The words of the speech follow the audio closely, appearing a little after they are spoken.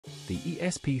the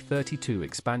ESP32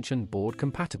 Expansion Board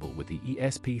compatible with the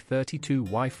ESP32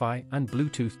 Wi-Fi and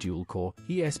Bluetooth dual-core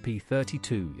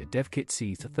ESP32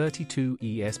 DevKitC-32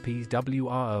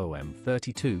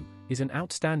 ESP-WROOM-32 is an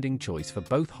outstanding choice for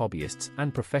both hobbyists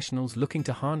and professionals looking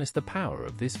to harness the power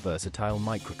of this versatile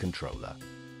microcontroller.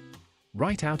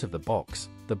 Right out of the box,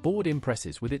 the board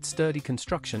impresses with its sturdy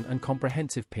construction and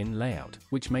comprehensive pin layout,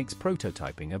 which makes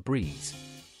prototyping a breeze.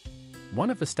 One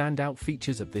of the standout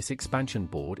features of this expansion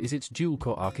board is its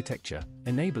dual-core architecture,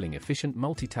 enabling efficient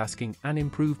multitasking and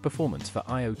improved performance for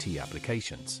IoT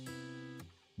applications.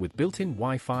 With built-in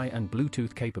Wi-Fi and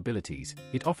Bluetooth capabilities,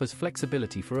 it offers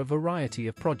flexibility for a variety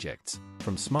of projects,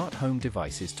 from smart home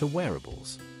devices to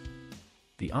wearables.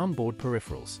 The onboard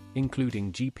peripherals,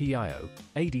 including GPIO,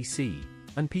 ADC,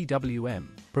 and PWM,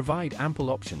 provide ample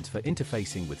options for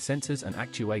interfacing with sensors and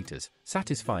actuators,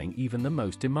 satisfying even the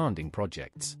most demanding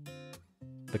projects.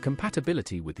 The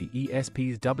compatibility with the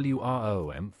ESP's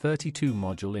WROOM-32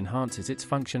 module enhances its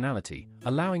functionality,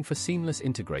 allowing for seamless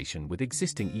integration with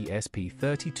existing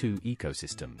ESP32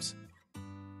 ecosystems.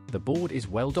 The board is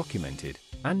well documented,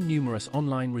 and numerous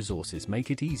online resources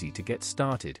make it easy to get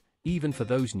started, even for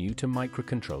those new to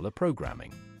microcontroller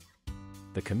programming.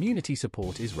 The community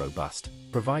support is robust,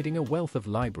 providing a wealth of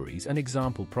libraries and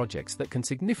example projects that can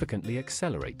significantly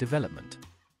accelerate development.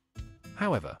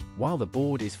 However, while the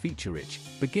board is feature-rich,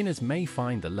 beginners may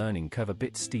find the learning curve a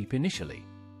bit steep initially.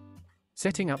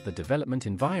 Setting up the development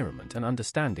environment and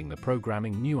understanding the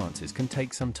programming nuances can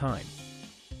take some time.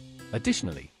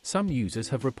 Additionally, some users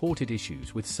have reported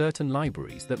issues with certain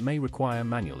libraries that may require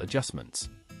manual adjustments.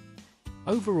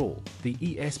 Overall, the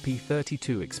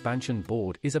ESP32 Expansion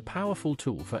Board is a powerful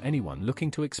tool for anyone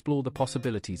looking to explore the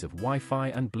possibilities of Wi-Fi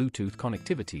and Bluetooth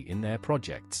connectivity in their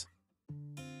projects.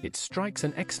 It strikes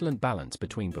an excellent balance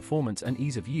between performance and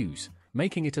ease of use,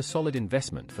 making it a solid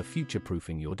investment for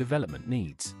future-proofing your development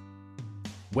needs.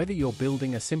 Whether you're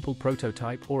building a simple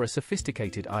prototype or a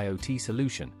sophisticated IoT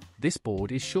solution, this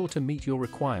board is sure to meet your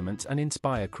requirements and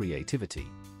inspire creativity.